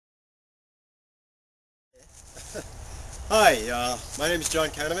Hi, my name is John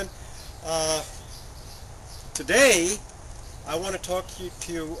Canavan. Uh, Today I want to talk to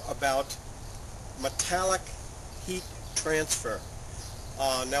you about metallic heat transfer.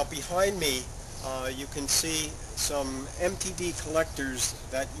 Now behind me you can see some MTD collectors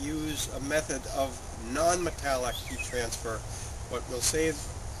that use a method of non-metallic heat transfer, but we'll save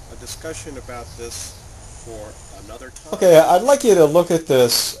a discussion about this for another time. Okay, I'd like you to look at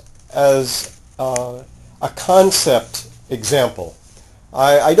this as a concept example.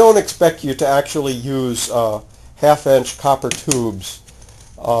 I don't expect you to actually use half-inch copper tubes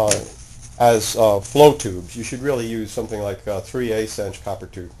as flow tubes. You should really use something like a 3/8" copper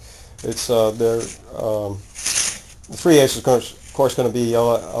tube. It's they're 3/8 is of course going to be a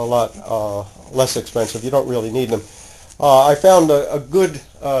lot less expensive. You don't really need them. I found a good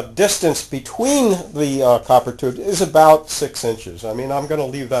distance between the copper tubes is about 6 inches. I mean, I'm going to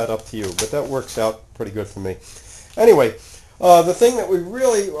leave that up to you, but that works out pretty good for me. Anyway, the thing that we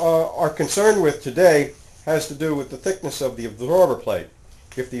really are concerned with today has to do with the thickness of the absorber plate.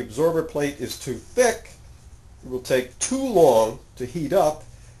 If the absorber plate is too thick, it will take too long to heat up,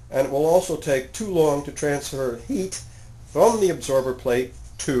 and it will also take too long to transfer heat from the absorber plate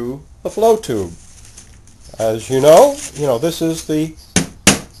to the flow tube. As you know, this is the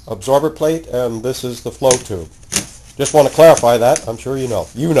absorber plate and this is the flow tube. Just want to clarify that. I'm sure you know.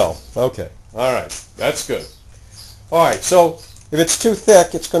 You know. Okay. All right. That's good. All right. So if it's too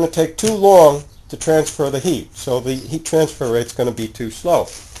thick, it's going to take too long to transfer the heat. So the heat transfer rate is going to be too slow.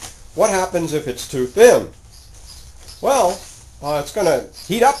 What happens if it's too thin? Well, it's going to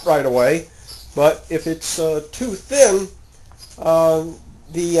heat up right away, but if it's too thin,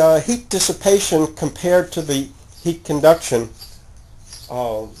 the heat dissipation compared to the heat conduction,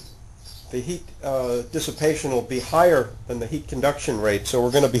 the heat dissipation will be higher than the heat conduction rate, so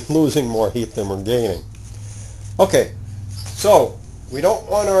we're going to be losing more heat than we're gaining. Okay, so we don't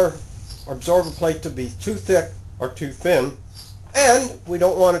want our absorber plate to be too thick or too thin, and we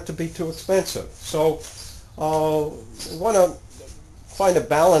don't want it to be too expensive. So we want to find a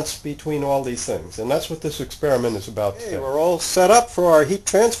balance between all these things, and that's what this experiment is about today. We're all set up for our heat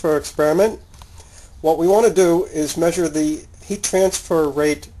transfer experiment. What we want to do is measure the heat transfer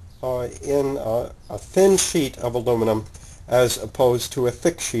rate in a thin sheet of aluminum as opposed to a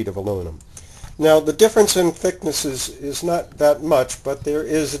thick sheet of aluminum. Now, the difference in thicknesses is not that much, but there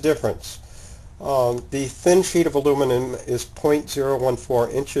is a difference. The thin sheet of aluminum is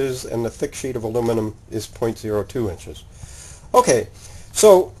 0.014 inches, and the thick sheet of aluminum is 0.02 inches. Okay,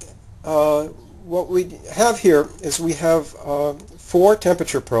 so what we have here is we have 4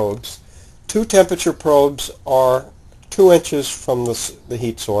 temperature probes. 2 temperature probes are 2 inches from the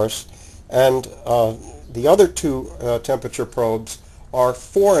heat source, and the other 2 temperature probes are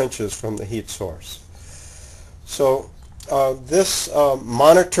 4 inches from the heat source. So this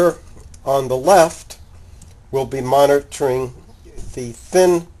monitor on the left will be monitoring the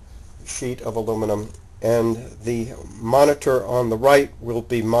thin sheet of aluminum, and the monitor on the right will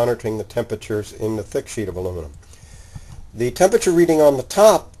be monitoring the temperatures in the thick sheet of aluminum. The temperature reading on the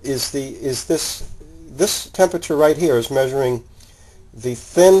top is this temperature right here is measuring the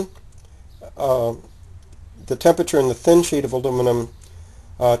temperature in the thin sheet of aluminum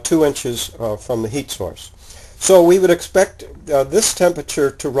 2 inches from the heat source. So we would expect this temperature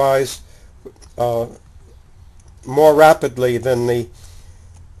to rise more rapidly than the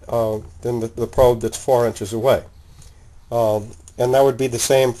probe that's 4 inches away. And that would be the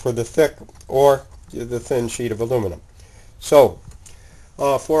same for the thick or the thin sheet of aluminum. So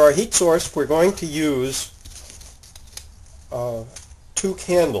for our heat source, we're going to use 2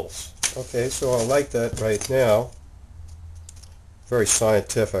 candles. Okay, so I'll light that right now. Very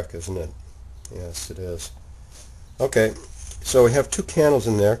scientific, isn't it? Yes, it is. Okay, so we have 2 candles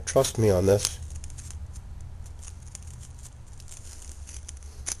in there. Trust me on this.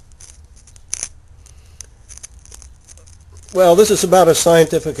 Well, this is about as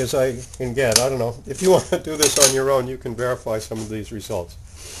scientific as I can get. I don't know. If you want to do this on your own, you can verify some of these results.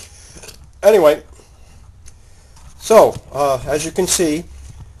 Anyway, so as you can see,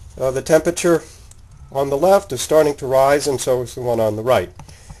 the temperature on the left is starting to rise, and so is the one on the right.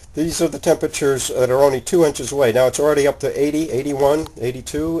 These are the temperatures that are only 2 inches away. Now it's already up to 80, 81,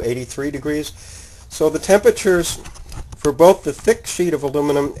 82, 83 degrees. So the temperatures for both the thick sheet of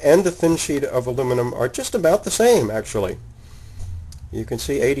aluminum and the thin sheet of aluminum are just about the same, actually. You can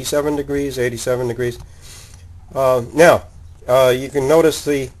see 87 degrees, 87 degrees. Now, you can notice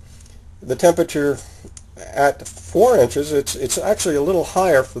the temperature at 4 inches, it's actually a little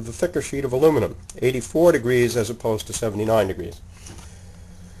higher for the thicker sheet of aluminum, 84 degrees as opposed to 79 degrees.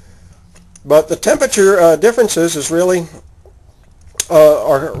 But the temperature differences is really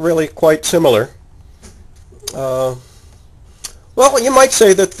are really quite similar. Well, you might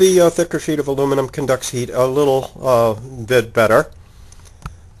say that the thicker sheet of aluminum conducts heat a little bit better,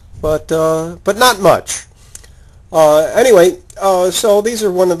 but not much. Anyway, so these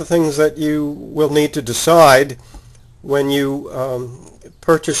are one of the things that you will need to decide when you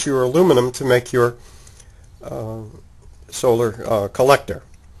purchase your aluminum to make your solar collector.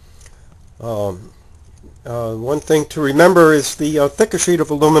 One thing to remember is the thicker sheet of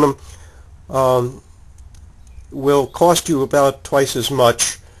aluminum will cost you about twice as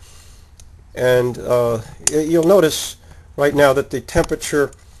much, and you'll notice right now that the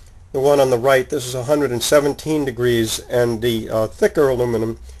temperature, the one on the right, this is 117 degrees, and the thicker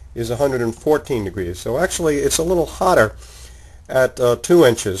aluminum is 114 degrees. So actually it's a little hotter at 2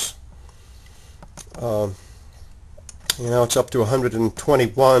 inches. It's up to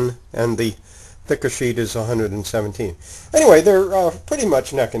 121, and the thicker sheet is 117. Anyway, they're pretty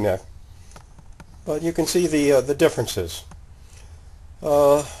much neck and neck. But you can see the differences.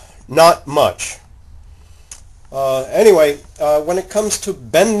 Not much. Anyway, when it comes to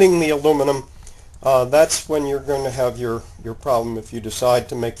bending the aluminum, that's when you're going to have your problem if you decide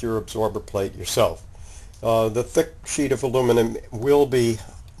to make your absorber plate yourself. The thick sheet of aluminum will be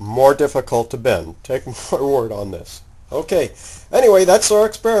more difficult to bend. Take my word on this. Okay. Anyway, that's our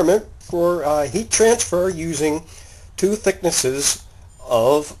experiment for heat transfer using 2 thicknesses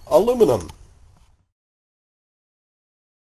of aluminum.